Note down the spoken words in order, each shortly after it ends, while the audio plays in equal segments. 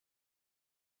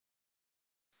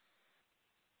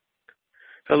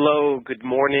Hello, good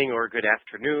morning or good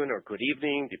afternoon or good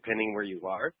evening, depending where you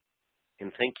are.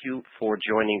 And thank you for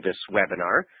joining this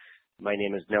webinar. My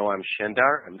name is Noam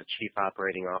Shendar. I'm the Chief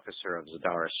Operating Officer of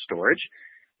Zadara Storage.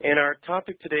 And our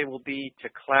topic today will be to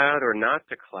cloud or not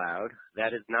to cloud.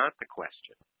 That is not the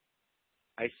question.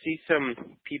 I see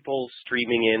some people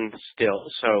streaming in still,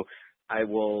 so I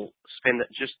will spend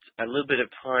just a little bit of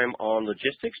time on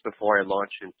logistics before I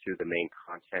launch into the main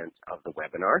content of the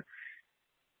webinar.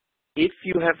 If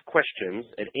you have questions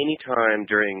at any time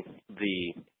during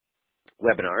the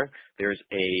webinar, there's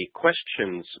a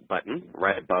questions button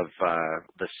right above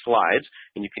the slides,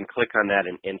 and you can click on that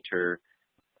and enter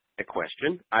a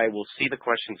question. I will see the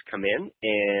questions come in,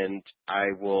 and I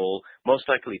will most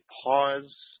likely pause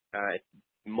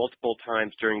multiple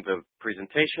times during the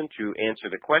presentation to answer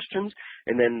the questions,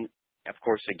 and then, of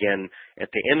course, again, at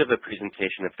the end of the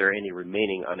presentation, if there are any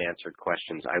remaining unanswered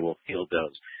questions, I will field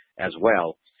those as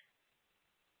well.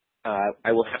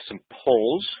 I will have some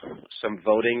polls, some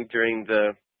voting during the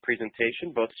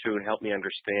presentation, both to help me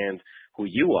understand who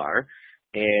you are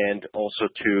and also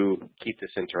to keep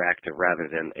this interactive rather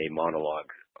than a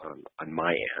monologue on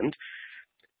my end.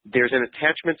 There's an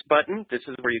attachments button. This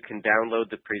is where you can download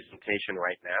the presentation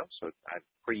right now. So I've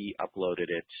pre-uploaded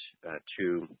it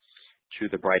to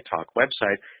the BrightTalk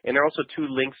website. And there are also two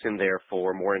links in there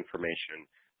for more information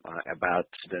about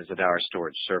the Zadara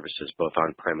storage services, both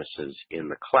on premises in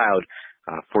the cloud,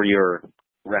 for your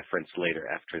reference later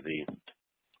after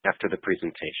the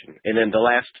presentation. And then the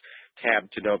last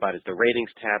tab to know about is the ratings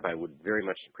tab. I would very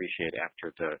much appreciate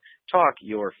after the talk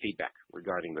your feedback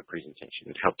regarding the presentation.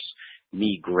 It helps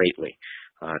me greatly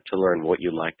to learn what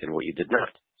you liked and what you did not.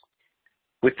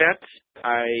 With that,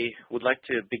 I would like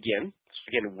to begin. So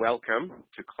again, welcome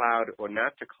to cloud or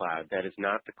not to cloud. That is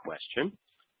not the question.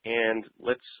 And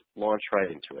let's launch right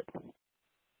into it.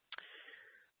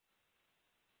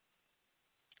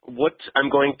 What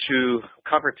I'm going to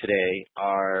cover today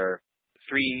are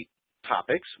three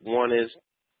topics. One is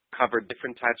cover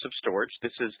different types of storage.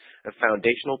 This is a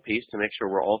foundational piece to make sure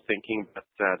we're all thinking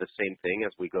about the same thing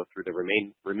as we go through the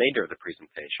remainder of the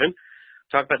presentation.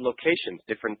 Talk about locations,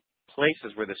 different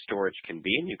places where the storage can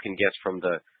be. And you can guess from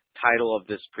the title of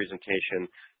this presentation,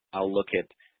 I'll look at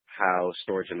how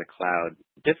storage in the cloud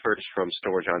differs from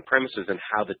storage on premises and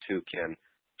how the two can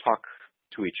talk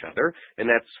to each other. And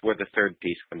that's where the third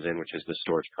piece comes in, which is the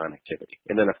storage connectivity.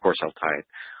 And then, of course, I'll tie it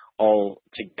all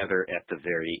together at the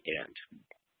very end.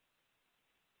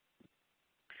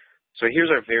 So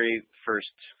here's our very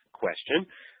first question.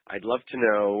 I'd love to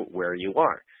know where you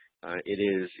are.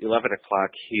 It is 11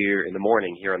 o'clock here in the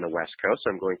morning here on the West Coast.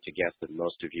 I'm going to guess that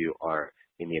most of you are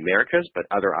in the Americas, but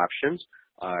other options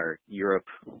are Europe,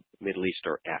 Middle East,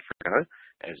 or Africa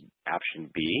as option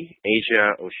B,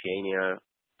 Asia, Oceania,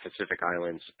 Pacific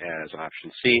Islands as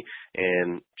option C,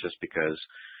 and just because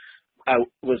I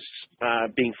was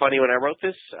being funny when I wrote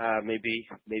this, maybe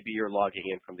you're logging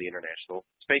in from the International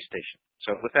Space Station.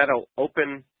 So with that, I'll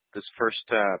open this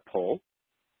first poll.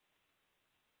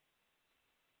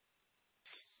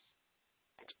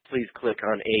 Please click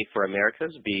on A for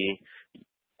Americas, B,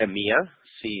 EMEA,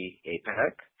 C,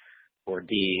 APAC, or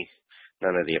D,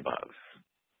 none of the above.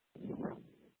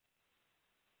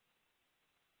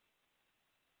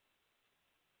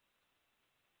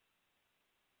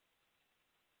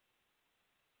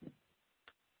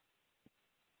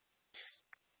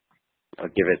 I'll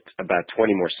give it about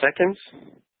 20 more seconds.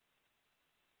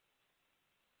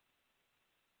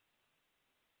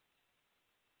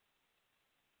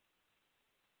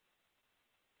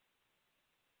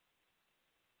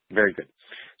 Very good.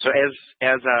 So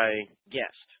as I guessed,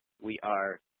 we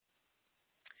are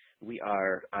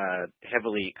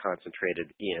heavily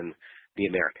concentrated in the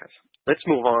Americas. Let's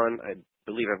move on. I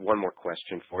believe I have one more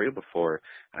question for you before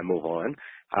I move on.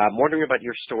 I'm wondering about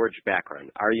your storage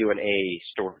background. Are you an A,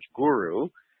 storage guru,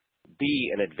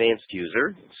 B, an advanced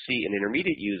user, C, an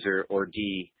intermediate user, or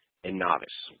D, a novice?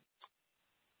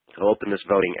 I'll open this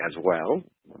voting as well.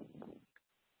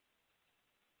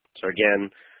 So again,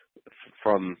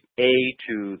 from A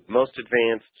to most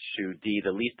advanced to D,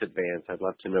 the least advanced, I'd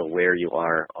love to know where you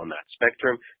are on that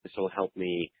spectrum. This will help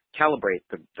me calibrate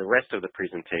the rest of the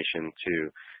presentation to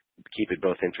keep it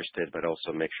both interested, but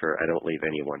also make sure I don't leave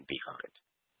anyone behind.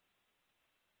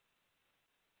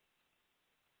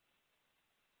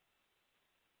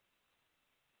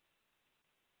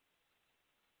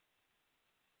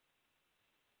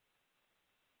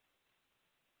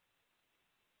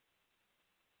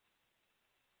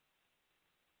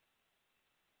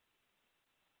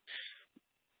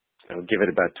 I'll give it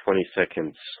about 20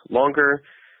 seconds longer.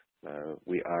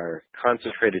 We are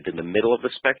concentrated in the middle of the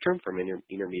spectrum from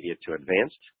intermediate to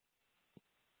advanced,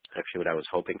 actually what I was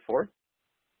hoping for.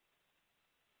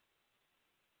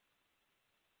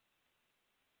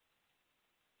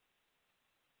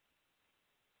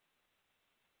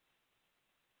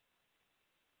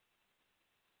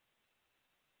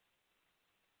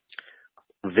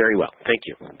 Very well. Thank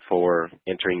you for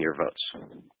entering your votes.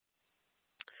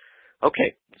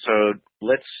 Okay, so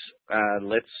let's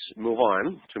move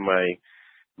on to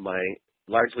my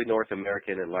largely North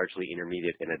American and largely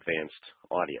intermediate and advanced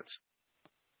audience.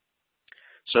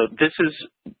 So this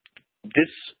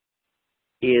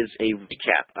is a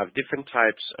recap of different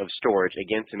types of storage,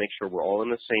 again, to make sure we're all on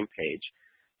the same page.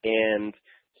 And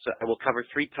so I will cover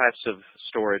three types of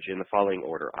storage in the following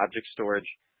order: object storage,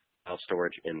 file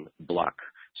storage, and block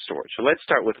storage. So let's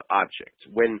start with object.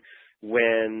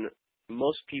 When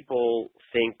most people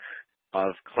think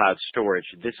of cloud storage,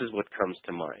 this is what comes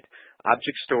to mind.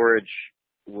 Object storage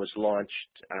was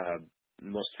launched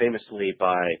most famously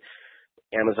by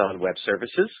Amazon Web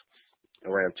Services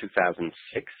around 2006.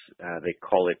 They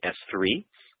call it S3.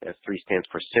 S3 stands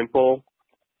for Simple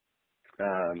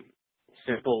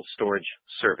Storage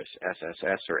Service,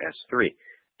 SSS or S3.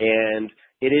 And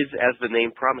it is, as the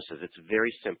name promises, it's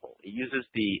very simple. It uses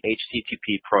the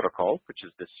HTTP protocol, which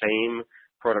is the same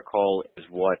protocol as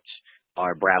what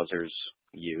our browsers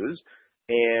use,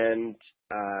 and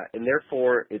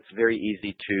therefore it's very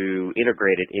easy to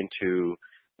integrate it into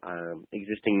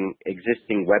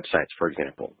existing websites. For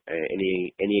example,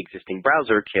 any existing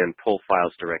browser can pull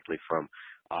files directly from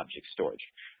object storage.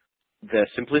 The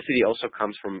simplicity also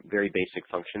comes from very basic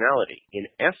functionality. In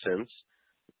essence,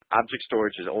 object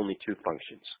storage is only two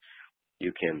functions.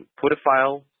 You can put a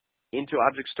file into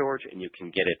object storage and you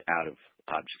can get it out of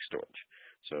object storage.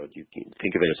 So you can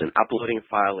think of it as an uploading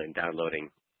file and downloading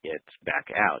it back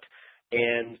out.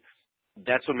 And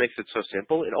that's what makes it so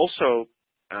simple. It also,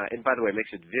 and by the way,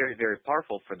 makes it very, very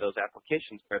powerful for those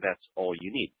applications where that's all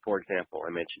you need. For example, I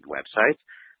mentioned websites.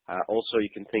 Also, you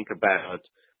can think about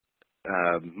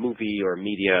movie or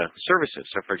media services.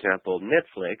 So for example,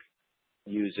 Netflix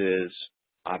uses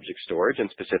object storage, and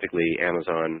specifically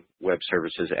Amazon Web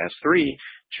Services S3,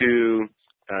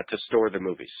 to store the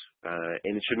movies.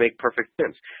 And it should make perfect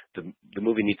sense. The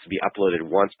movie needs to be uploaded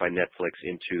once by Netflix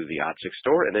into the object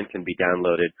store and then can be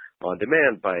downloaded on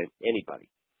demand by anybody.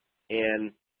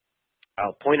 And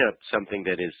I'll point out something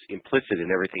that is implicit in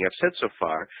everything I've said so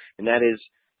far, and that is,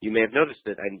 you may have noticed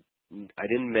that I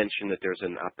didn't mention that there's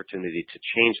an opportunity to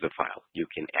change the file. You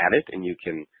can add it and you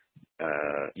can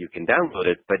download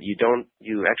it, but you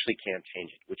actually can't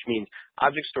change it, which means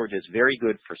object storage is very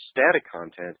good for static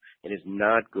content and is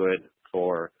not good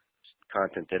for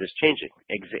content that is changing.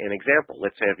 An example,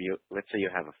 let's say you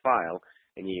have a file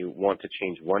and you want to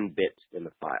change one bit in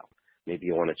the file. Maybe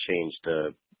you want to change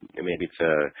maybe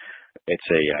it's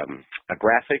a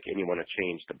graphic and you want to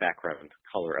change the background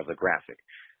color of the graphic.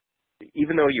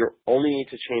 Even though you only need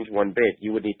to change one bit,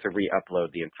 you would need to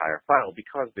re-upload the entire file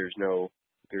because there's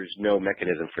no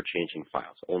mechanism for changing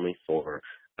files, only for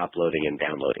uploading and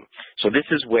downloading. So this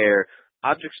is where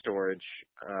object storage,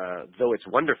 though it's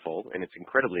wonderful and it's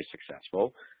incredibly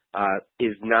successful,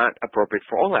 is not appropriate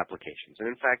for all applications. And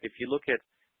in fact, if you look at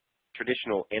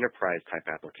traditional enterprise type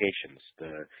applications,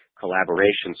 the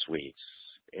collaboration suites,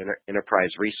 enterprise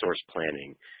resource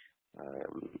planning,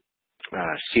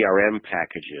 CRM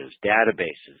packages,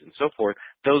 databases, and so forth,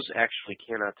 those actually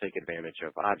cannot take advantage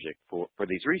of object for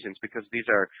these reasons, because these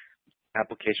are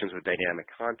applications with dynamic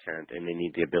content and they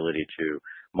need the ability to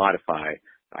modify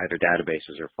either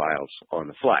databases or files on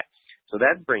the fly. So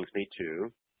that brings me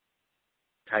to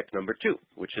type number 2,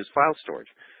 which is file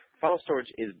storage. File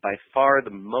storage is by far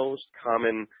the most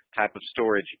common type of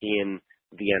storage in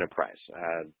the enterprise.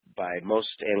 By most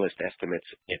analyst estimates,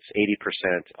 it's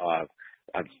 80%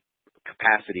 of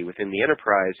capacity within the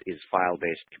enterprise is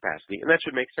file-based capacity, and that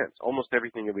should make sense. Almost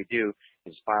everything that we do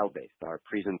is file-based. Our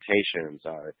presentations,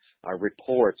 our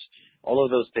reports, all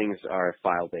of those things are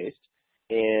file-based.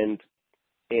 And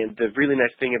the really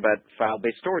nice thing about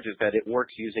file-based storage is that it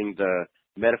works using the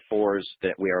metaphors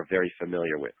that we are very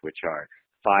familiar with, which are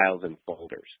files and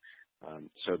folders.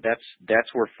 So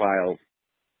that's where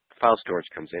file storage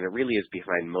comes in. It really is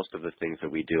behind most of the things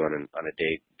that we do on a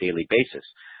daily basis.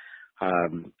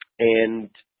 And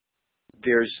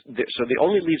so it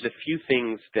only leaves a few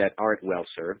things that aren't well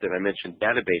served. And I mentioned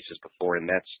databases before, and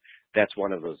that's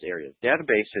one of those areas.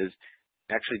 Databases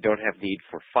actually don't have need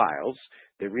for files.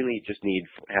 They really just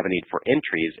have a need for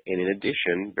entries. And in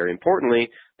addition, very importantly,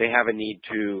 they have a need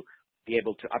to be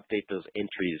able to update those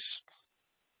entries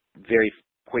very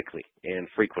quickly and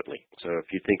frequently. So if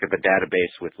you think of a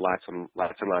database with lots and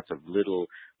lots of little,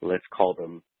 let's call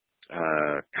them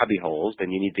cubby holes,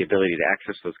 then you need the ability to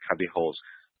access those cubby holes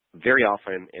very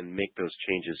often and make those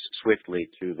changes swiftly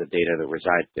to the data that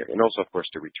resides there, and also, of course,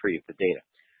 to retrieve the data.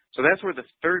 So that's where the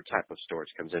third type of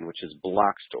storage comes in, which is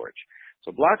block storage.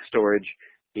 So block storage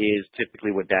is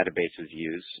typically what databases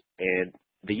use, and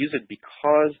they use it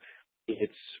because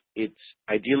it's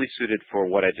ideally suited for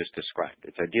what I just described.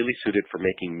 It's ideally suited for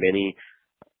making many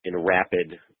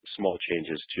rapid small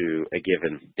changes to a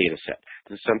given data set.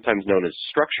 This is sometimes known as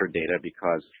structured data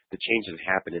because the changes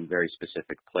happen in very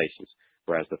specific places,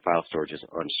 whereas the file storage is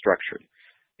unstructured.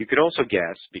 You could also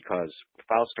guess, because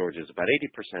file storage is about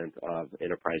 80% of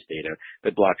enterprise data,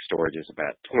 that block storage is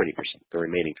about 20%, the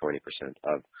remaining 20%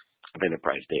 of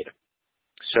enterprise data.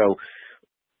 So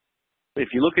if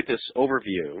you look at this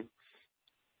overview,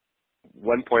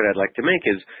 one point I'd like to make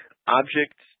is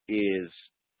object is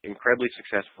incredibly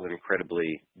successful and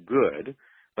incredibly good,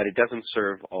 but it doesn't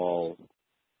serve all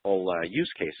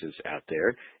use cases out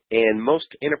there. And most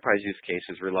enterprise use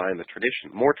cases rely on the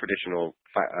more traditional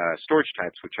storage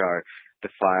types, which are the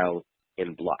file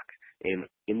and block. And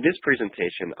in this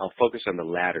presentation, I'll focus on the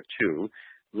latter two,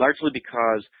 largely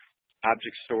because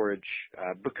object storage,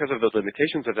 because of the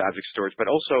limitations of the object storage, but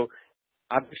also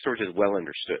object storage is well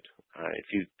understood. If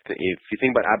you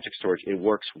think about object storage, it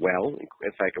works well.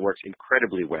 In fact, it works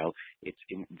incredibly well. It's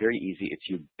very easy. It's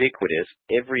ubiquitous.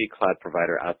 Every cloud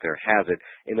provider out there has it,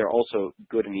 and there are also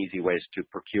good and easy ways to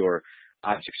procure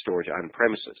object storage on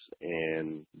premises,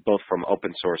 and both from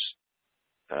open source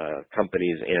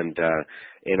companies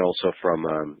and also from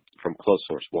closed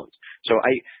source ones. So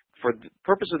for the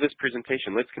purpose of this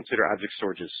presentation, let's consider object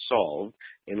storage as solved,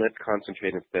 and let's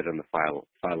concentrate instead on the file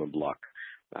and block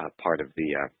part of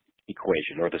the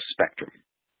equation, or the spectrum.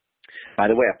 By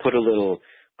the way, I put a little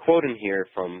quote in here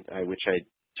from which I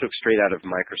took straight out of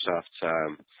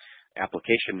Microsoft's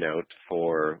application note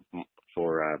for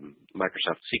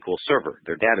Microsoft SQL Server,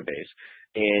 their database,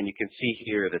 and you can see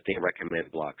here that they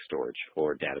recommend block storage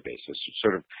for databases.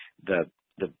 Sort of the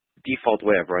default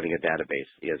way of running a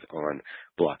database is on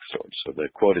block storage. So the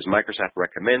quote is, Microsoft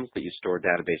recommends that you store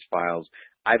database files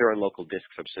either on local disk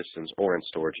subsystems or in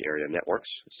storage area networks,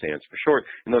 stands for short,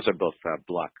 and those are both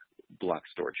block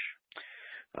storage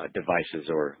devices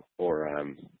or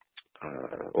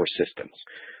systems.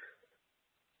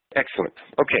 Excellent.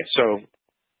 Okay, so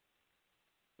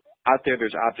out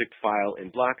there's object, file,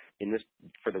 and block.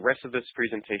 For the rest of this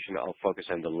presentation, I'll focus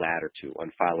on the latter two,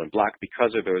 on file and block,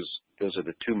 because of those are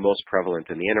the two most prevalent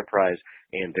in the enterprise,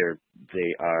 and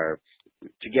they are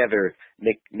together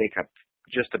make up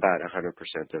just about 100%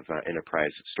 of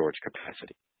enterprise storage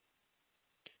capacity.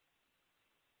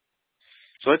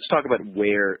 So let's talk about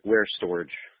where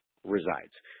storage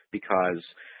resides, because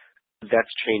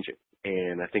that's changing,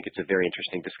 and I think it's a very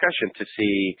interesting discussion to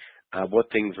see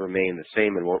what things remain the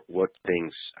same and what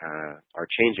things are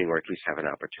changing, or at least have an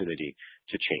opportunity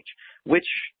to change. Which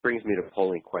brings me to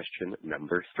polling question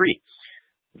number 3.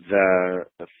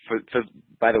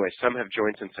 By the way, some have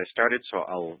joined since I started, so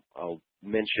I'll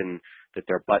mention that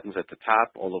there are buttons at the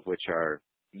top, all of which are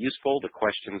useful. The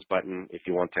questions button, if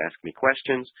you want to ask me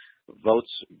questions.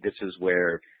 Votes, this is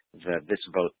where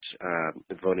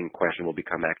the voting question will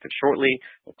become active shortly.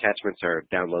 Attachments are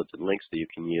downloads and links that you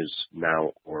can use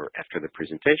now or after the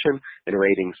presentation. And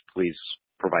ratings, please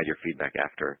provide your feedback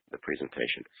after the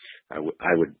presentation. I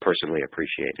would personally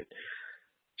appreciate it.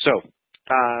 So,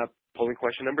 polling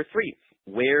question number 3.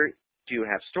 Where do you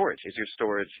have storage? Is your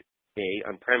storage A,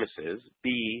 on premises,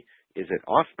 B, is it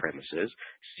off premises,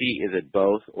 C, is it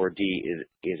both, or D,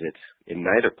 is it in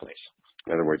neither place?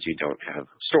 In other words, you don't have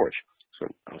storage. So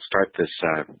I'll start this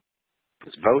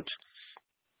vote.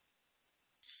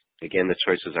 Again, the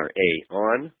choices are A,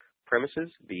 on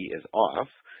premises, B is off,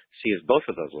 C is both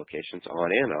of those locations,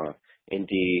 on and off, and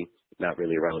D, not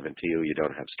really relevant to you, you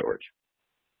don't have storage.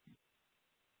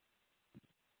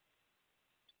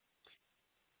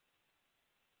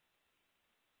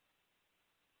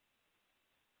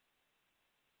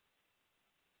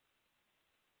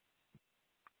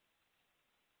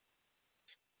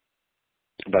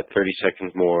 About 30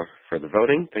 seconds more for the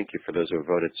voting. Thank you for those who have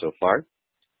voted so far.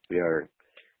 We are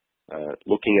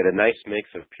looking at a nice mix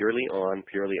of purely on,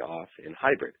 purely off, and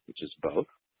hybrid, which is both.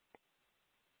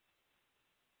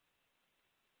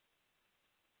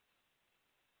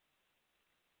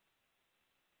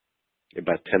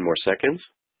 About 10 more seconds.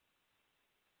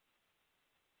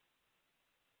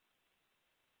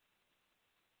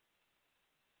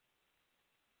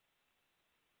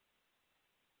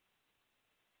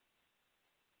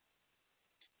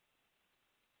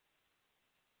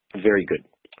 Very good.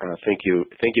 Thank you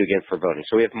again for voting.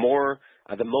 So we have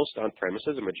the most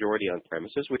on-premises, a majority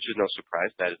on-premises, which is no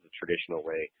surprise. That is the traditional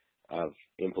way of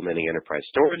implementing enterprise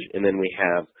storage. And then we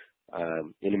have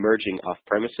an emerging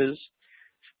off-premises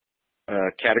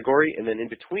category, and then in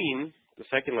between, the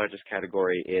second largest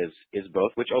category is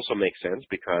both, which also makes sense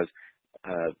because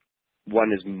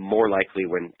one is more likely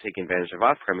when taking advantage of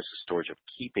off-premises storage of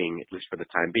keeping, at least for the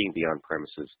time being, the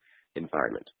on-premises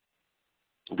environment.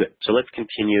 Good. So let's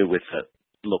continue with the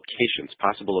locations,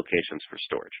 possible locations for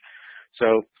storage.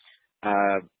 So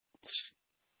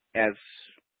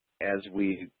as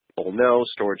we all know,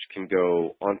 storage can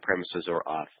go on-premises or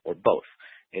off or both.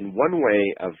 And one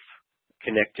way of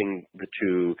connecting the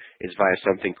two is via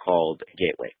something called a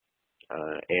gateway.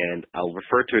 And I'll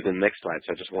refer to it in the next slide,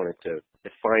 so I just wanted to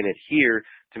define it here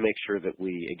to make sure that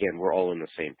we're all on the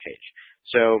same page.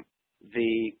 So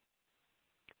the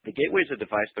gateway is a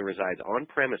device that resides on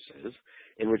premises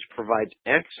and which provides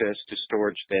access to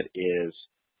storage that is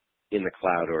in the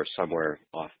cloud or somewhere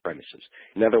off premises.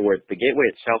 In other words, the gateway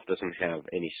itself doesn't have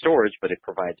any storage, but it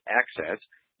provides access,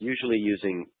 usually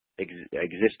using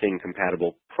existing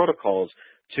compatible protocols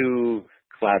to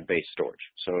cloud-based storage.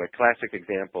 So a classic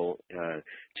example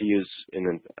to use,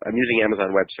 I'm using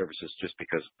Amazon Web Services just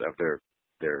because of their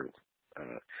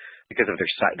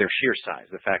sheer size,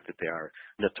 the fact that they are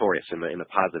notorious in the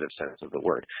positive sense of the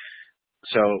word.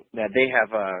 So now they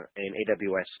have an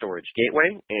AWS storage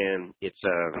gateway, and it's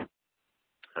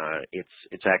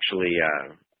actually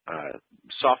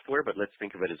software, but let's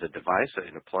think of it as a device,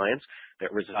 an appliance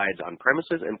that resides on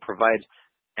premises and provides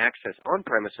access on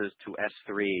premises to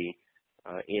S3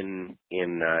 in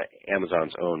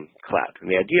Amazon's own cloud. And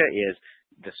the idea is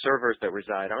the servers that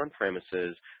reside on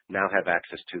premises now have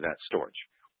access to that storage.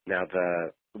 Now,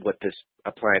 what this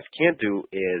appliance can't do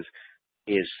is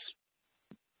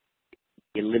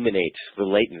eliminate the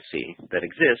latency that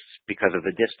exists because of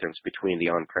the distance between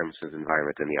the on-premises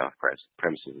environment and the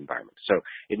off-premises environment. So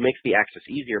it makes the access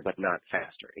easier, but not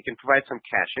faster. It can provide some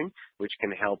caching, which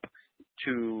can help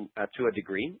to a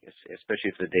degree,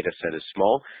 especially if the data set is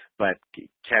small, but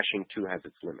caching too has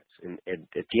its limits. And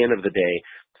at the end of the day,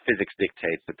 physics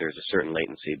dictates that there's a certain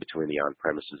latency between the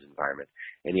on-premises environment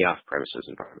and the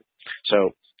off-premises environment.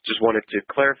 So just wanted to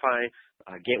clarify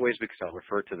gateways, because I'll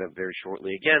refer to them very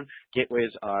shortly again.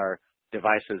 Gateways are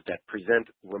devices that present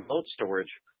remote storage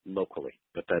locally,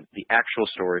 but the actual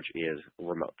storage is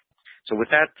remote. So with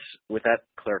that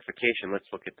clarification, let's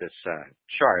look at this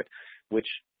chart, which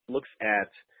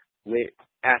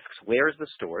asks where is the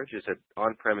storage? Is it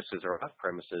on premises or off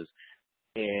premises?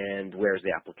 And where's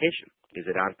the application? Is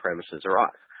it on premises or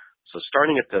off? So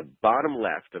starting at the bottom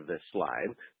left of this slide,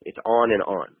 it's on and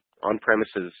on. On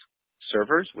premises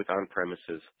servers with on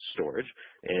premises storage,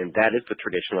 and that is the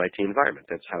traditional IT environment.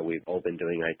 That's how we've all been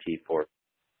doing IT for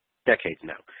decades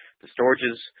now. The storage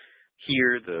is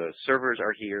here, the servers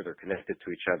are here, they're connected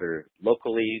to each other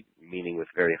locally, meaning with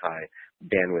very high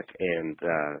bandwidth and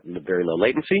very low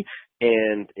latency,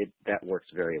 and that works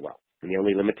very well. And the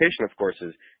only limitation, of course,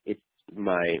 is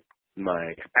my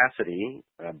capacity,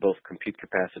 both compute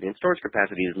capacity and storage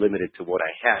capacity, is limited to what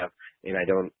I have, and I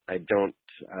don't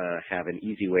have an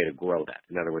easy way to grow that.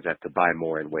 In other words, I have to buy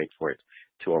more and wait for it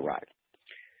to arrive.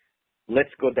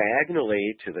 Let's go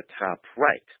diagonally to the top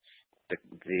right.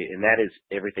 And that is,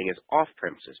 everything is off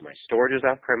premises. My storage is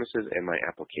off premises, and my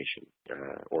application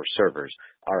or servers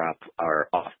are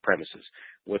off premises.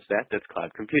 What's that? That's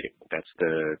cloud computing. That's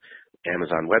the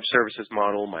Amazon Web Services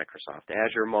model, Microsoft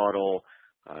Azure model,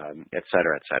 et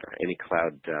cetera, any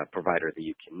cloud provider that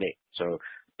you can name. So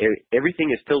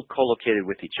everything is still co-located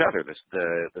with each other.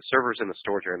 The servers and the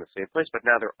storage are in the same place, but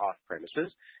now they're off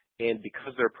premises, and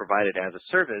because they're provided as a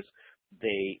service,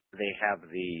 they have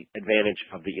the advantage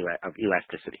of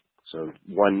elasticity. So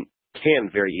one can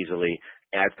very easily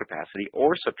add capacity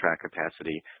or subtract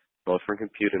capacity, both for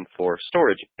compute and for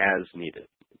storage, as needed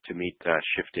to meet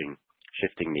shifting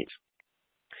needs.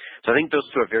 So I think those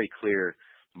two are very clear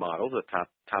models, the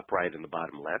top right and the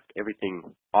bottom left.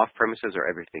 Everything off premises or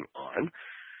everything on.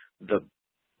 The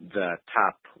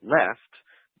top left,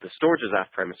 the storage is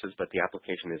off premises, but the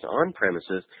application is on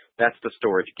premises. That's the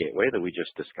storage gateway that we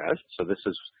just discussed. So this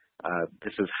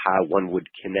is how one would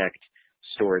connect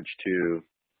storage that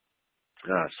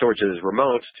is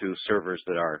remote to servers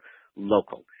that are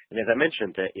local. And as I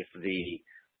mentioned, that if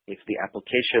the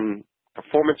application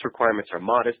performance requirements are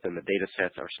modest and the data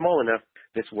sets are small enough,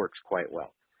 this works quite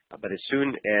well. But as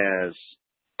soon as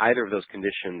either of those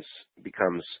conditions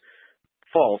becomes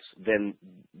false, then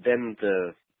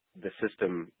the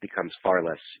system becomes far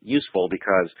less useful,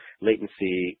 because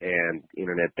latency and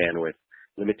internet bandwidth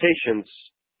limitations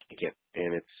it,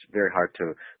 and it's very hard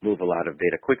to move a lot of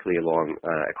data quickly along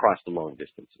across the long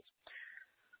distances.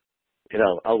 And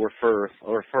I'll refer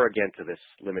again to this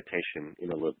limitation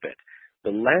in a little bit.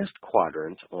 The last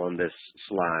quadrant on this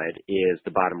slide is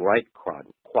the bottom right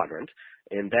quadrant,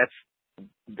 and that's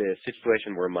the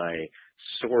situation where my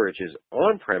storage is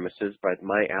on premises, but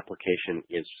my application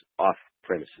is off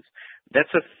premises.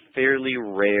 That's a fairly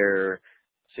rare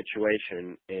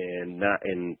situation, and I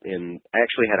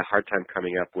actually had a hard time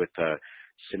coming up with a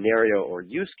scenario or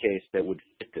use case that would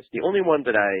fit this. The only one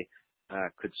that I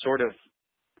could sort of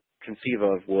conceive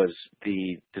of was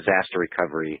the disaster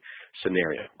recovery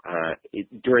scenario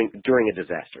during a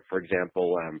disaster. For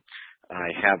example,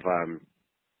 I have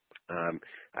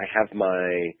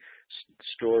my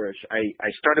storage.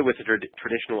 I started with a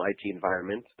traditional IT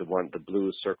environment, the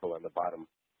blue circle on the bottom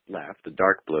left, the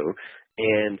dark blue,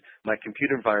 and my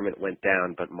computer environment went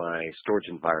down, but my storage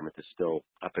environment is still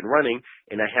up and running,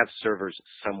 and I have servers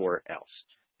somewhere else.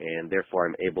 And therefore,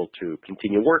 I'm able to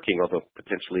continue working, although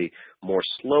potentially more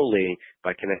slowly,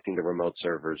 by connecting the remote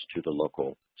servers to the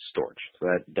local storage. So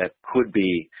that could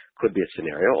be a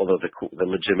scenario. Although the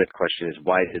legitimate question is,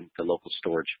 why didn't the local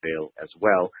storage fail as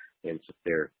well? And it's a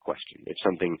fair question. If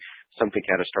something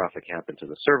catastrophic happened to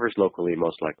the servers locally,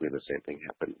 most likely the same thing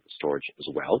happened to the storage as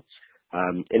well.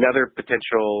 Another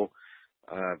potential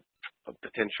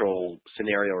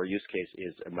scenario or use case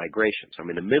is a migration. So I'm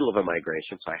in the middle of a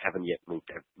migration, so I haven't yet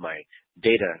moved my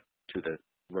data to the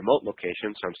remote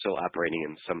location, so I'm still operating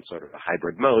in some sort of a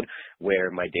hybrid mode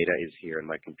where my data is here and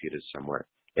my computer is somewhere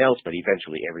else, but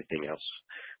eventually everything else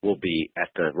will be at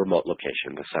the remote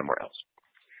location, somewhere else.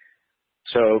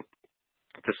 So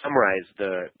to summarize,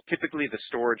 typically the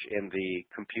storage and the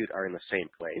compute are in the same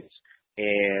place,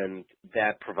 and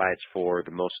that provides for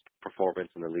the most performance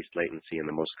and the least latency and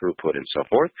the most throughput and so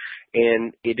forth.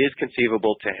 And it is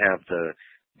conceivable to have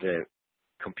the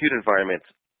compute environment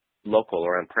local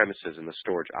or on premises and the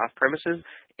storage off premises,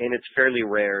 and it's fairly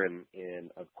rare and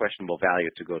of questionable value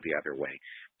to go the other way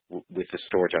with the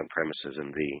storage on premises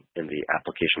and the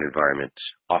application environment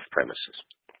off premises.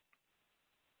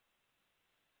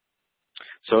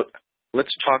 So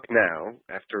let's talk now,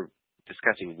 after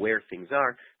discussing where things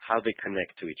are, how they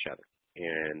connect to each other.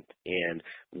 And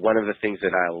one of the things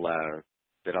that I'll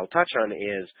touch on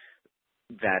is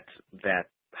that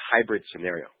hybrid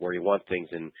scenario where you want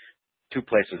things in two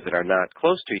places that are not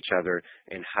close to each other,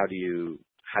 and how do you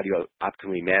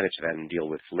optimally manage that and deal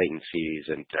with latencies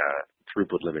and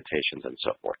throughput limitations and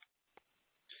so forth.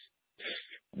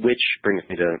 Which brings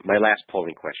me to my last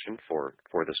polling question for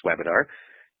this webinar.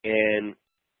 And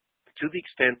to the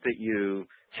extent that you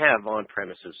have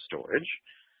on-premises storage,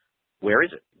 where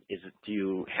is it? Do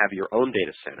you have your own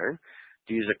data center?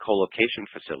 Do you use a co-location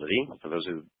facility? For those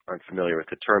who aren't familiar with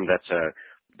the term, that's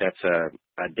a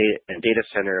data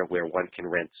center where one can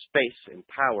rent space and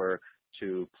power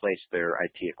to place their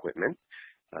IT equipment.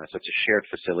 So it's a shared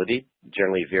facility,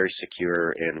 generally very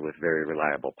secure and with very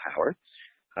reliable power.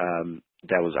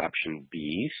 That was option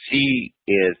B. C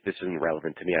is, this isn't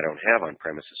relevant to me, I don't have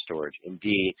on-premises storage. And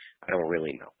D, I don't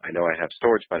really know. I know I have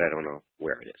storage, but I don't know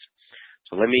where it is.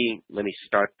 So let me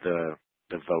start the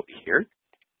vote here.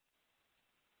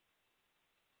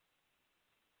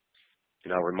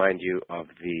 And I'll remind you of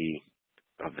the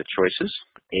choices.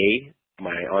 A,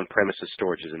 my on-premises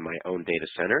storage is in my own data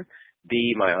center.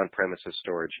 B, my on-premises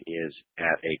storage is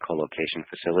at a co-location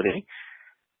facility.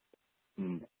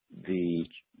 The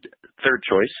third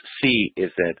choice, C,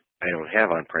 is that I don't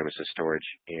have on-premises storage.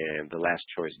 And the last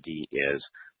choice, D, is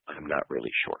I'm not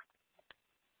really sure.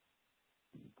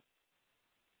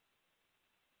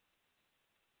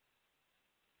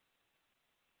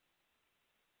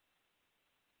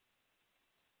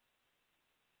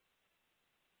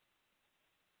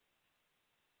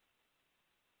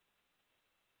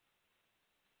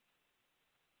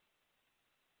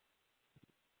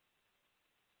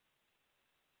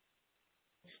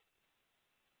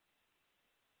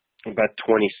 About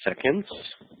 20 seconds.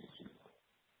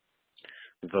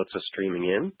 The votes are streaming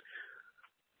in.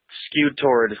 Skewed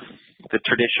toward the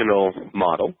traditional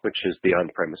model, which is the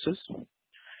on-premises.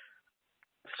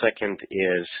 Second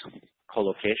is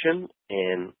co-location,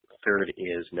 and third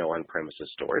is no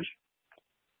on-premises storage.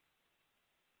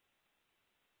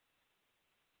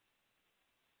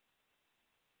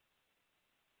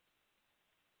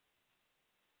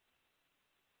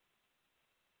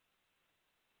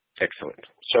 Excellent.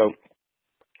 So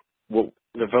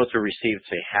the votes are received,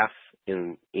 say, half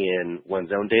in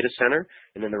one's own data center,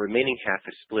 and then the remaining half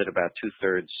is split about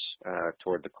 2/3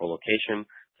 toward the co-location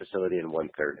facility and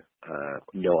 1/3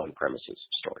 no on-premises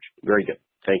storage. Very good.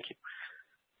 Thank you.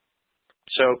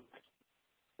 So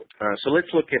So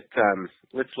let's look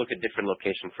at different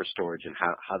location for storage and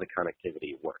how the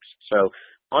connectivity works. So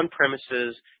on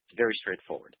premises, it's very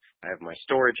straightforward. I have my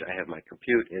storage, I have my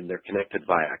compute, and they're connected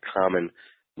via a common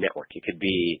network. It could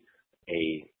be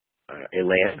a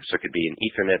LAN, so it could be an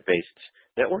Ethernet-based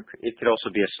network. It could also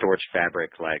be a storage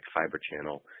fabric like Fiber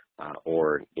Channel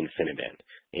or InfiniBand.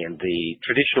 And the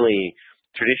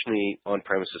traditionally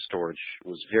on-premises storage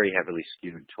was very heavily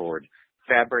skewed toward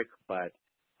fabric, but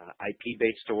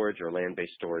IP-based storage or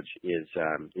LAN-based storage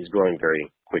is growing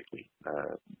very quickly.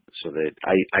 So that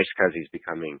iSCSI is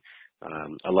becoming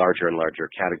a larger and larger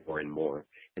category and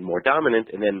more dominant.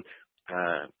 And then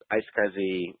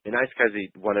iSCSI,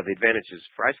 one of the advantages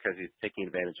for iSCSI is taking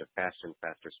advantage of faster and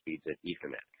faster speeds at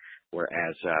Ethernet,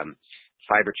 whereas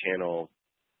Fiber Channel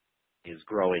is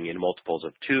growing in multiples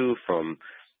of 2, from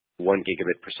 1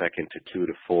 gigabit per second to 2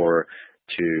 to 4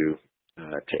 to 8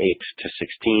 to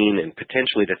 16 and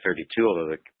potentially to 32, although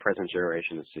the present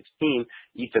generation is 16.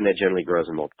 Ethernet generally grows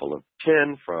in multiple of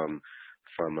 10, from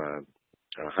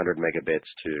 100 megabits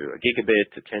to a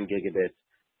gigabit to 10 gigabits,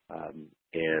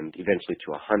 and eventually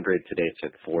to 100. Today it's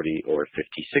at 40 or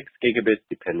 56 gigabits,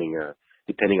 depending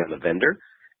on the vendor,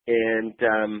 and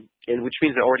which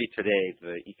means that already today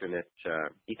the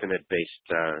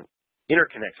Ethernet-based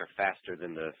interconnects are faster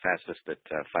than the fastest that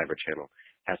Fiber Channel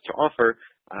has to offer,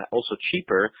 also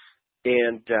cheaper,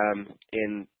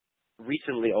 and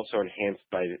recently also enhanced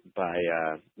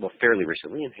fairly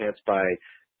recently enhanced by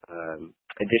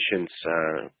additions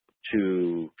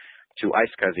to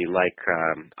iSCSI like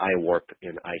iWarp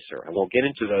and iSer. I won't get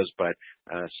into those, but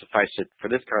suffice it for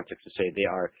this context to say they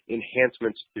are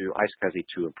enhancements to iSCSI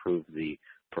to improve the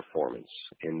performance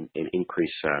and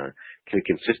increase the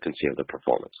consistency of the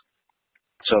performance.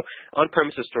 So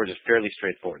on-premises storage is fairly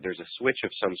straightforward. There's a switch of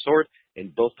some sort,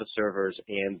 and both the servers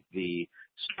and the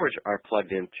storage are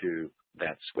plugged into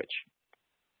that switch.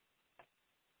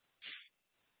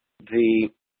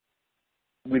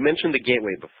 We mentioned the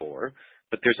gateway before,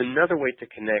 but there's another way to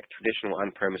connect traditional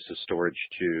on-premises storage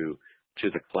to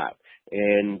the cloud,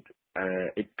 and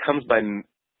it comes by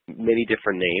many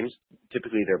different names.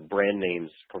 Typically, they're brand names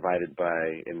provided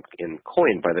by and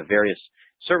coined by the various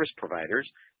service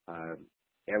providers.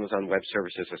 Amazon Web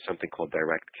Services has something called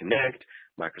Direct Connect.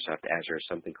 Microsoft Azure has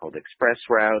something called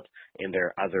ExpressRoute, and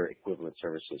there are other equivalent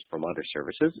services from other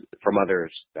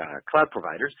cloud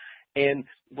providers. And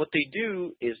what they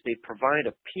do is they provide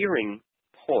a peering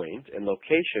point and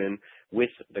location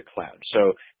with the cloud.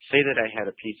 So say that I had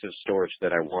a piece of storage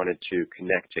that I wanted to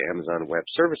connect to Amazon Web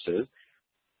Services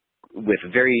with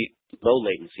very low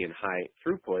latency and high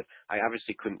throughput. I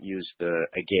obviously couldn't use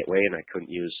a gateway, and I couldn't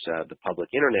use the public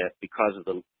internet because of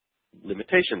the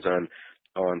limitations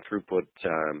on throughput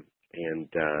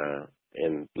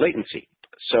and latency.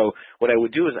 So what I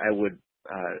would do is I would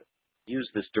use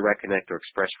this Direct Connect or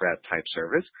ExpressRoute type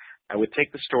service. I would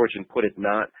take the storage and put it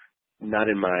not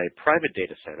in my private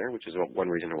data center, which is one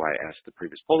reason why I asked the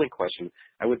previous polling question.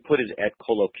 I would put it at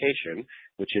colocation,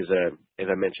 which is, as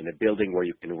I mentioned, a building where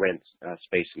you can rent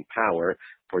space and power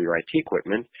for your IT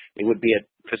equipment. It would be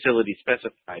a facility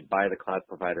specified by the cloud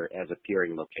provider as a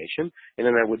peering location, and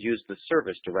then I would use the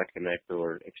service Direct Connect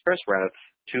or ExpressRoute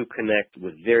to connect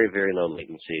with very, very low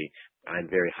latency and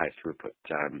very high throughput.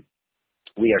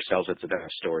 We ourselves at Zadara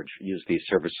Storage use these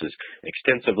services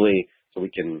extensively, so we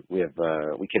can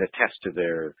attest to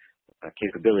their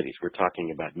capabilities. We're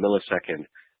talking about millisecond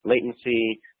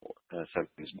latency,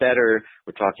 something's better.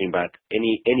 We're talking about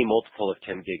any multiple of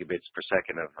 10 gigabits per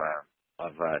second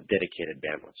of dedicated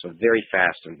bandwidth. So very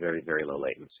fast and very, very low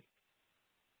latency.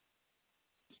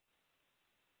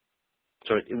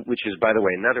 So, which is, by the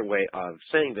way, another way of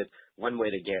saying that one way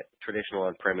to get traditional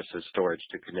on-premises storage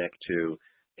to connect to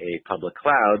a public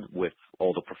cloud with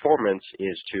all the performance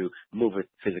is to move it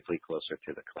physically closer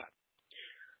to the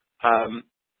cloud.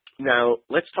 Now,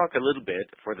 let's talk a little bit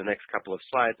for the next couple of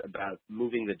slides about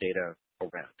moving the data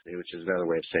around, which is another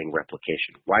way of saying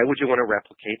replication. Why would you want to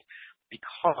replicate?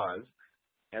 Because,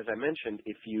 as I mentioned,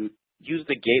 if you use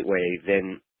the gateway,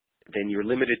 then you're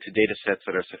limited to data sets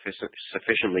that are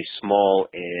sufficiently small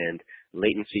and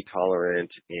latency tolerant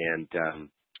and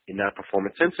not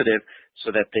performance sensitive,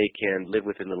 so that they can live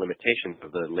within the limitations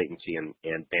of the latency and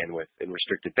bandwidth and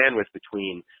restricted bandwidth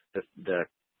between the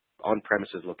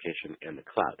on-premises location and the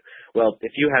cloud. Well,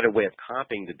 if you had a way of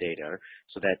copying the data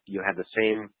so that you had the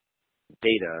same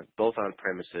data both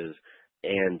on-premises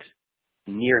and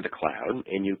near the cloud,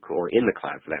 or in the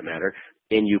cloud for that matter,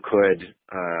 and you could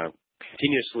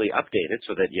continuously update it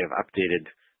so that you have updated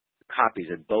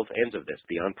copies at both ends of this,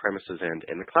 the on-premises end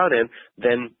and the cloud end,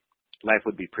 then life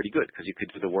would be pretty good because you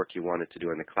could do the work you wanted to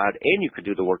do in the cloud and you could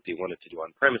do the work that you wanted to do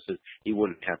on premises. You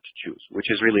wouldn't have to choose, which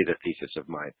is really the thesis of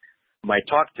my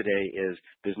talk today. Is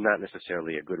there's not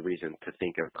necessarily a good reason to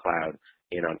think of cloud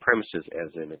and on premises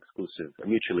as a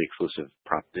mutually exclusive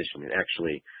proposition. And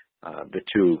actually, the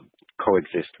two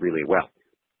coexist really well.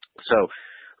 So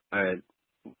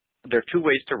there are two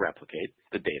ways to replicate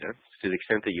the data to the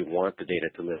extent that you want the data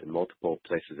to live in multiple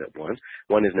places at once.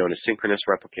 One is known as synchronous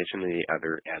replication and the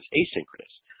other as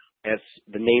asynchronous. As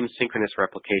the name synchronous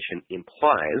replication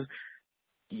implies,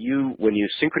 when you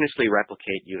synchronously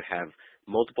replicate, you have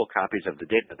multiple copies of the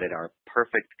data that are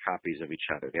perfect copies of each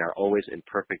other. They are always in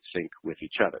perfect sync with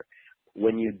each other.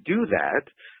 When you do that,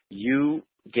 you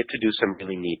get to do some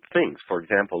really neat things. For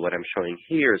example, what I'm showing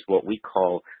here is what we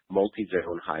call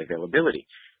multi-zone high availability,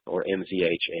 or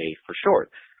MZHA for short.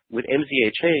 With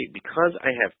MZHA, because I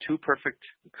have two perfect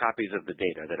copies of the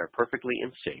data that are perfectly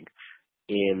in sync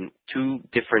in two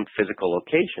different physical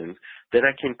locations, then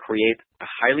I can create a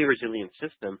highly resilient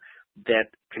system that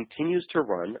continues to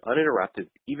run uninterrupted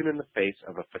even in the face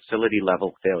of a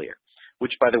facility-level failure,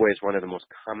 which, by the way, is one of the most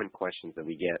common questions that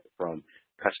we get from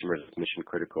customers with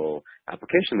mission-critical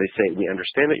application. They say, we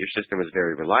understand that your system is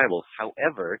very reliable.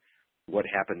 However, what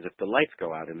happens if the lights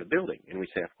go out in the building? And we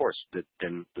say, of course,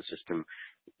 then the system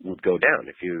would go down.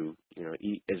 If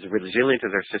as resilient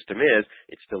as our system is,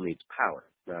 it still needs power.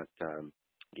 Not,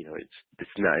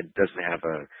 it doesn't have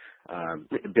a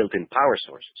built-in power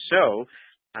source. So,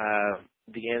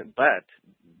 but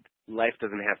life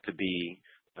doesn't have to be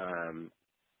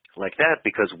like that,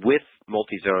 because with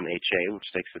multi-zone HA,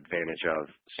 which takes advantage of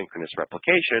synchronous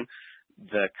replication,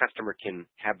 the customer can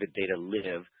have the data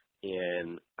live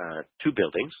in two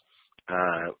buildings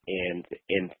and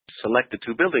select the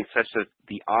two buildings such that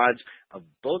the odds of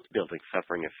both buildings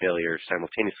suffering a failure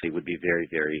simultaneously would be very,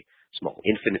 very small,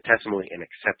 infinitesimally and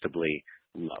acceptably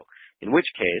low. In which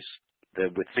case,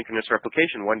 with synchronous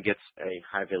replication, one gets a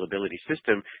high availability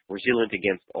system resilient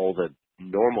against all the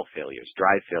normal failures,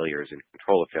 drive failures and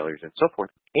controller failures and so forth,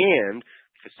 and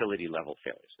facility level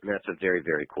failures. And that's a very,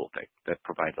 very cool thing that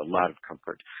provides a lot of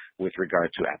comfort with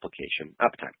regard to application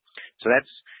uptime. So that's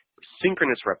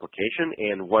synchronous replication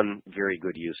and one very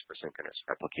good use for synchronous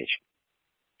replication.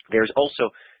 There's also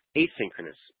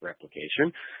asynchronous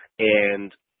replication,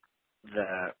 and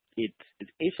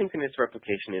asynchronous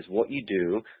replication is what you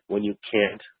do when you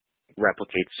can't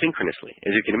replicate synchronously.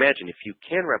 As you can imagine, if you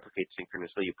can replicate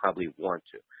synchronously, you probably want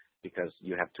to, because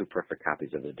you have two perfect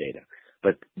copies of the data.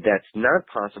 But that's not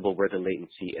possible where the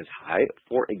latency is high.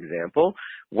 For example,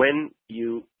 when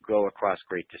you go across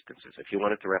great distances, if you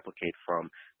wanted to replicate from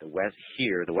the west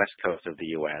coast of the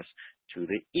U.S. to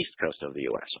the east coast of the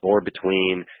U.S., or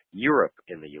between Europe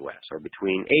and the U.S., or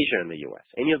between Asia and the U.S.,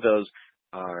 any of those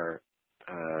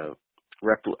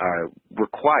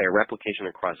require replication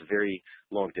across very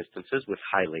long distances with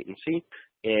high latency.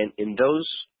 And in those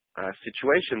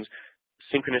situations,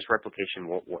 synchronous replication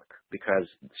won't work, because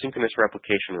synchronous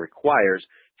replication requires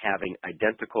having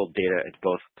identical data at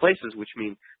both places, which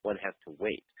means one has to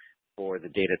wait for the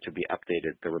data to be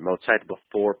updated at the remote site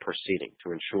before proceeding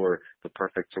to ensure the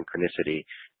perfect synchronicity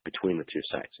between the two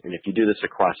sites. And if you do this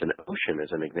across an ocean,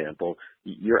 as an example,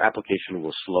 your application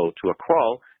will slow to a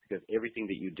crawl, because everything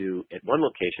that you do at one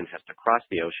location has to cross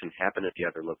the ocean, happen at the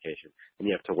other location, and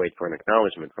you have to wait for an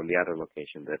acknowledgement from the other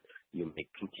location that you may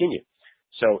continue.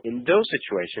 So in those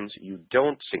situations, you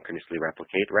don't synchronously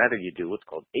replicate. Rather, you do what's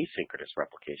called asynchronous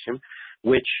replication,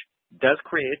 which does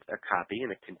create a copy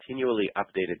and a continually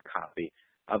updated copy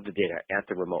of the data at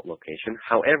the remote location.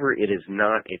 However, it is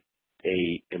not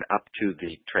an up to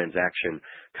the transaction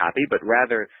copy, but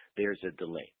rather there's a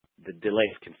delay. The delay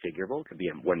is configurable. It could be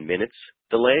a 1 minute's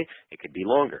delay. It could be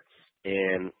longer.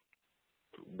 And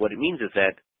what it means is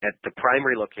that at the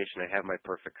primary location, I have my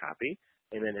perfect copy.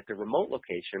 And then at the remote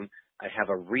location, I have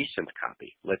a recent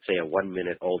copy, let's say a 1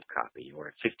 minute old copy or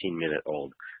a 15-minute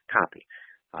old copy.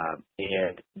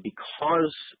 And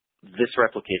because this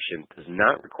replication does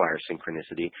not require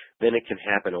synchronicity, then it can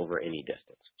happen over any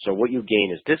distance. So what you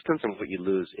gain is distance, and what you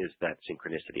lose is that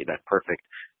synchronicity, that perfect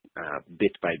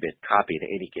bit-by-bit copy at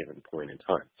any given point in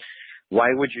time.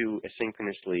 Why would you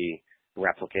asynchronously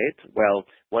replicate? Well,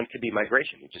 one could be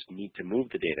migration. You just need to move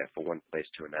the data from one place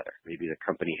to another. Maybe the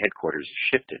company headquarters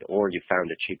shifted, or you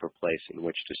found a cheaper place in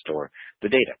which to store the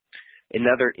data.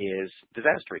 Another is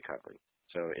disaster recovery.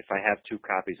 So if I have two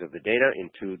copies of the data in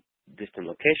two distant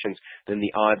locations, then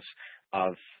the odds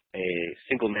of a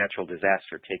single natural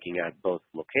disaster taking out both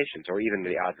locations, or even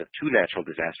the odds of two natural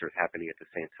disasters happening at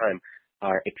the same time,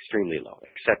 are extremely low,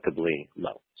 acceptably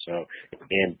low. So,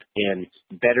 and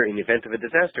better in the event of a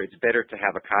disaster, it's better to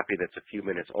have a copy that's a few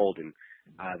minutes old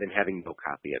than having no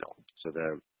copy at all. So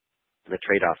the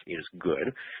trade-off is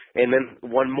good. And then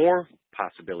one more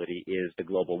possibility is the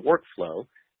global workflow,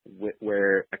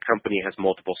 where a company has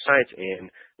multiple sites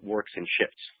and works in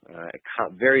shifts.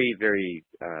 A very, very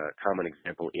common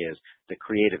example is the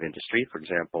creative industry, for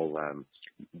example,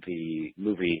 the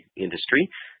movie industry.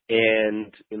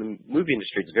 And in the movie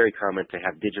industry, it's very common to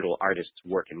have digital artists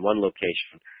work in one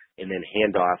location and then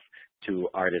hand off to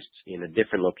artists in a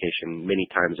different location many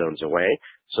time zones away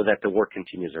so that the work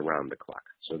continues around the clock.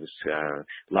 So this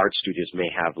large studios may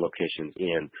have locations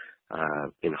in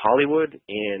Hollywood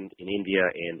and in India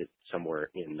and somewhere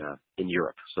in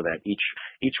Europe, so that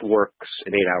each works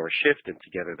an 8-hour shift, and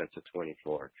together that's a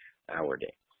 24-hour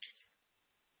day.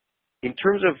 In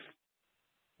terms of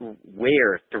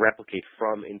where to replicate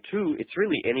from and to, it's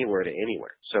really anywhere to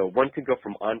anywhere. So one could go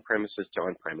from on-premises to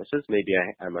on-premises. Maybe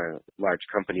I'm a large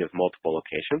company with multiple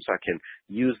locations, so I can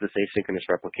use this asynchronous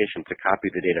replication to copy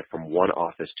the data from one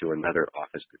office to another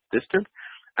office that's distant.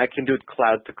 I can do it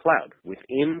cloud to cloud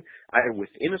either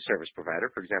within a service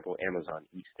provider, for example, Amazon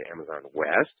East to Amazon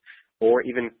West, or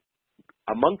even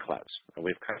among clouds. We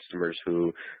have customers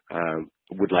who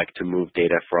would like to move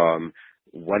data from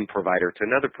one provider to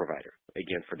another provider,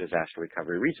 again, for disaster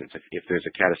recovery reasons. If there's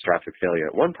a catastrophic failure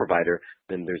at one provider,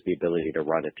 then there's the ability to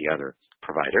run at the other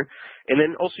provider. And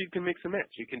then also you can mix and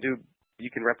match. You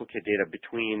can replicate data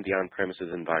between the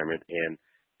on-premises environment and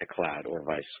a cloud or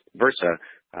vice versa.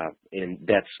 And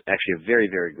that's actually a very,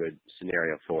 very good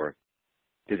scenario for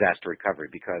disaster recovery,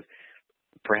 because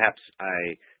perhaps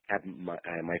I have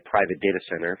my private data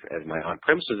center as my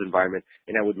on-premises environment,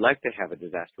 and I would like to have a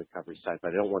disaster recovery site,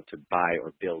 but I don't want to buy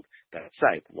or build that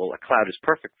site. Well, a cloud is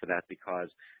perfect for that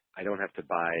because I don't have to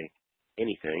buy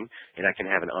anything, and I can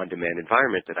have an on-demand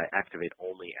environment that I activate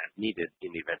only as needed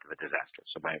in the event of a disaster.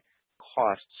 So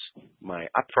my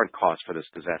upfront costs for this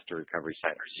disaster recovery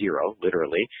site are zero,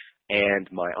 literally, and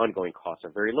my ongoing costs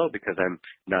are very low because I'm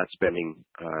not spending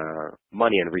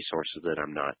money and resources that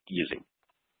I'm not using.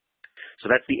 So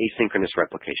that's the asynchronous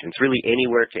replication. It's really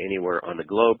anywhere to anywhere on the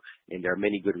globe, and there are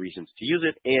many good reasons to use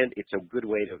it, and it's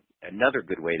another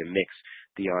good way to mix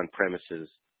the on-premises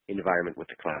environment with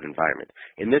the cloud environment.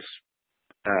 And this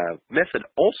method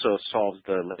also solves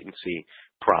the latency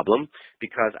problem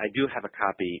because I do have a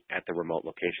copy at the remote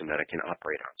location that I can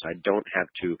operate on. So I don't have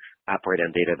to operate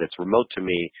on data that's remote to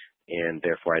me, and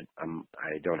therefore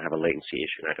I don't have a latency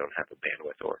issue. I don't have a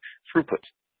bandwidth or throughput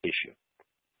issue.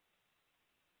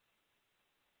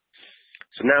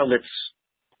 So now let's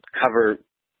cover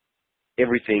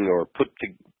everything, or put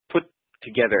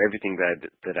together everything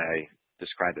that I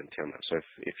described until now. So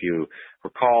if you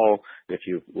recall, if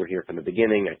you were here from the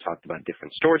beginning, I talked about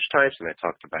different storage types, and I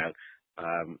talked about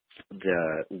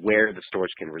where the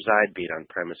storage can reside, be it on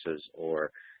premises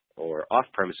or off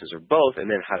premises or both,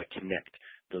 and then how to connect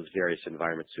those various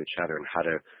environments to each other and how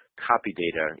to copy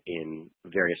data in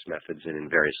various methods and in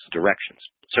various directions.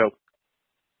 So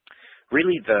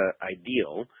really the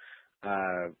ideal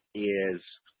is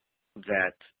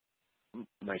that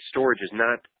my storage is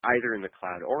not either in the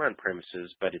cloud or on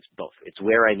premises, but it's both. It's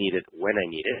where I need it, when I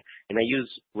need it, and I use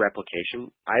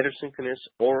replication, either synchronous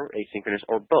or asynchronous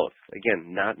or both.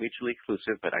 Again, not mutually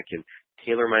exclusive, but I can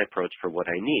tailor my approach for what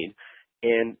I need.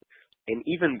 And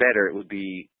even better, it would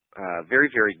be very,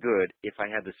 very good if I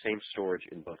had the same storage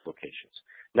in both locations.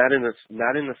 Not in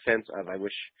the sense of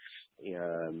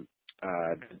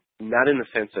not in the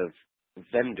sense of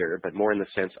vendor, but more in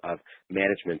the sense of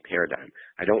management paradigm.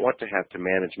 I don't want to have to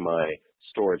manage my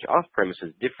storage off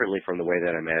premises differently from the way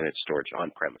that I manage storage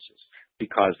on premises,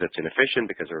 because that's inefficient,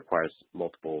 because it requires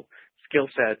multiple skill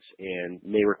sets and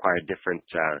may require different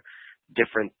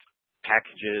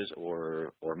packages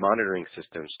or monitoring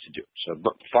systems to do. So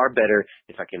far better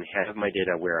if I can have my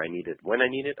data where I need it, when I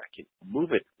need it. I can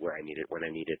move it where I need it, when I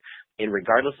need it. And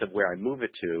regardless of where I move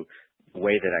it to, the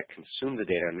way that I consume the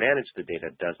data and manage the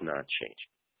data does not change.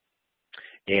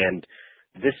 And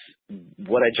this,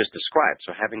 what I just described,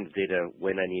 so having the data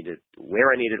when I need it,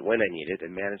 where I need it, when I need it,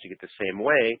 and managing it the same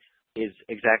way is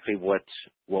exactly what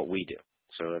we do.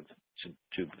 So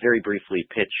to very briefly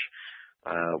pitch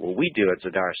what we do at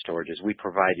Zadara Storage is we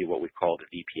provide you what we call the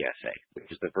VPSA,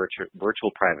 which is the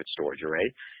virtual private storage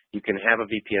array. You can have a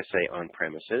VPSA on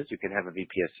premises. You can have a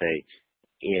VPSA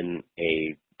in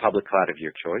a public cloud of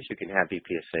your choice. You can have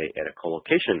VPSA at a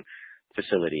colocation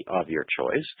facility of your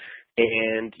choice,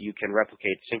 and you can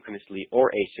replicate synchronously or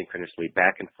asynchronously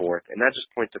back and forth, and not just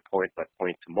point to point, but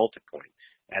point to multi-point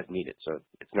as needed. So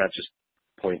it's not just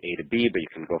point A to B, but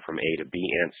you can go from A to B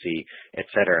and C, et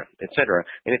cetera, et cetera.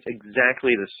 And it's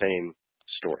exactly the same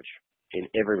storage in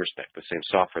every respect, the same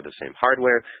software, the same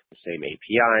hardware, the same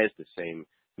APIs, the same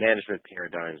management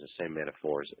paradigms, the same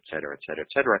metaphors, et cetera, et cetera,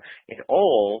 et cetera, and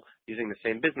all using the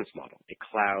same business model, a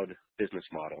cloud business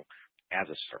model as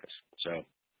a service. So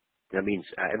that means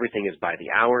everything is by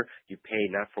the hour. You pay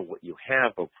not for what you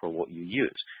have, but for what you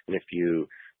use. And if you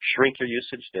shrink your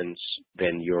usage,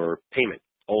 then your payment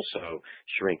also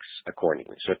shrinks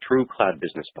accordingly. So a true cloud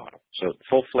business model. So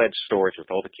full-fledged storage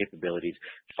with all the capabilities,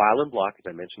 file and block, as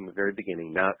I mentioned in the very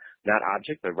beginning, not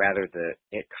object, but rather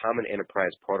the common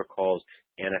enterprise protocols,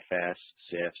 NFS,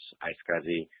 CIFS,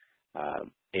 iSCSI,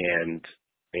 and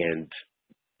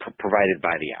provided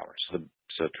by the hour.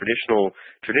 So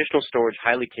traditional storage,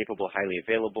 highly capable, highly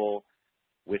available,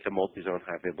 with a multi-zone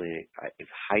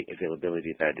high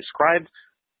availability that I described,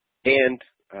 and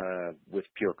with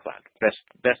pure cloud.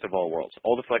 Best of all worlds.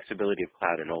 All the flexibility of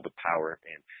cloud and all the power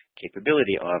and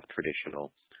capability of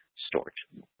traditional storage.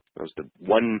 That was the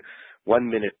one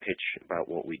minute pitch about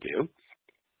what we do.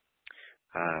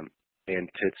 And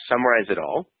to summarize it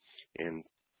all, and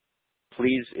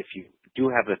please, if you do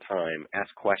have the time,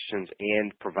 ask questions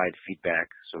and provide feedback.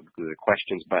 So the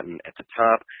questions button at the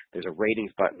top. There's a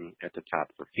ratings button at the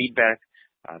top for feedback.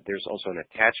 There's also an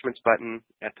attachments button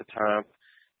at the top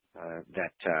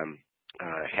that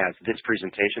has this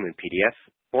presentation in PDF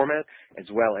format, as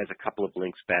well as a couple of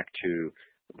links back to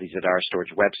the Zadara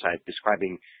Storage website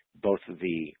describing both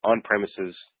the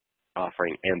on-premises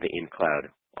offering and the in-cloud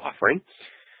offering.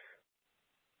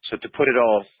 So to put it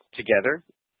all together,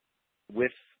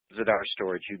 with Zadara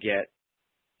Storage, you get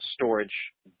storage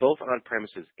both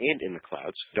on-premises and in the cloud.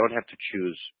 So you don't have to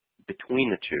choose between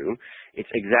the two.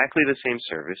 It's exactly the same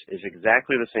service, it's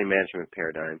exactly the same management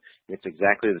paradigm, and it's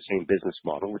exactly the same business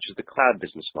model, which is the cloud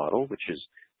business model, which is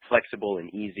flexible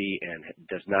and easy and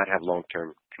does not have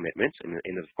long-term commitments, and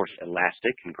of course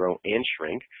elastic, can grow and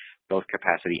shrink, both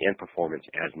capacity and performance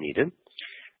as needed.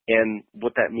 And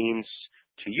what that means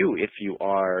to you if you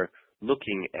are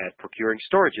looking at procuring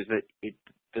storage is that it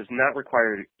does not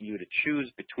require you to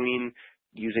choose between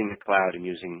using the cloud and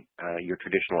using your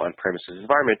traditional on-premises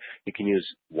environment. You can use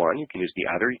one, you can use the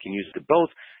other, you can use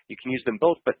them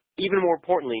both, but even more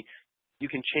importantly, you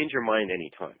can change your mind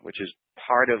anytime, which is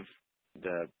part of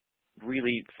the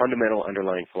really fundamental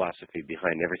underlying philosophy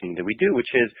behind everything that we do,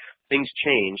 which is things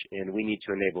change and we need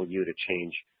to enable you to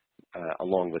change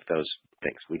along with those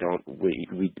things. We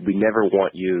never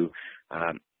want you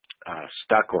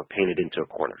stuck or painted into a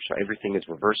corner. So everything is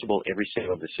reversible. Every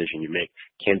single decision you make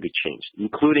can be changed,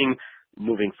 including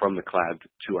moving from the cloud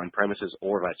to on-premises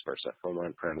or vice versa, from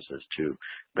on-premises to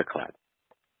the cloud.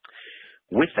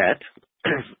 With that,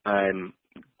 I'm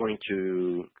going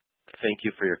to thank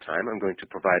you for your time. I'm going to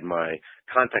provide my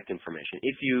contact information.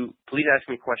 Please ask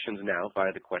me questions now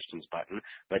via the questions button,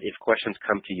 but if questions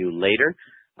come to you later,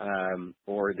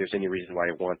 or there's any reason why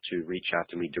you want to reach out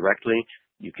to me directly,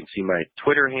 you can see my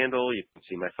Twitter handle, you can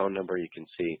see my phone number, you can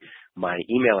see my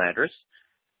email address,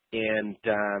 and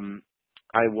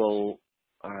I will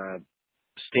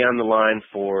stay on the line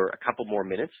for a couple more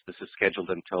minutes. This is scheduled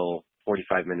until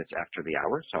 45 minutes after the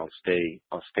hour, so I'll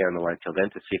stay on the line till then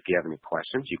to see if you have any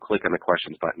questions. You click on the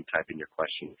questions button, type in your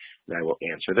question, and I will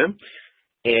answer them.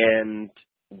 And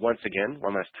once again,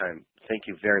 one last time, thank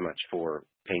you very much for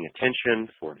paying attention,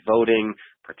 for voting,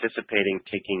 participating,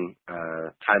 taking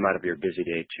time out of your busy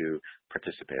day to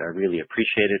participate. I really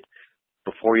appreciate it.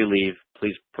 Before you leave,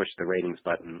 please push the ratings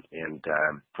button and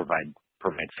provide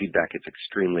feedback. It's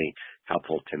extremely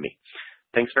helpful to me.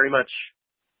 Thanks very much.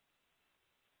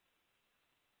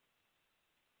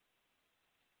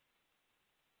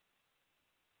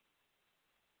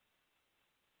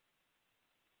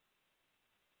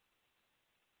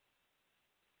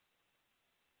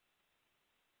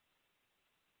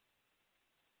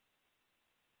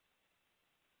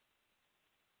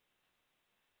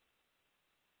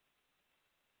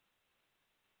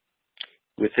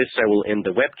 With this, I will end the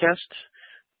webcast.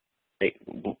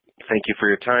 Thank you for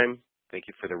your time. Thank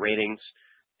you for the ratings.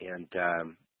 And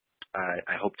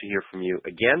I hope to hear from you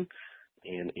again.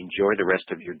 And enjoy the rest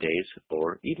of your days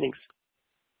or evenings.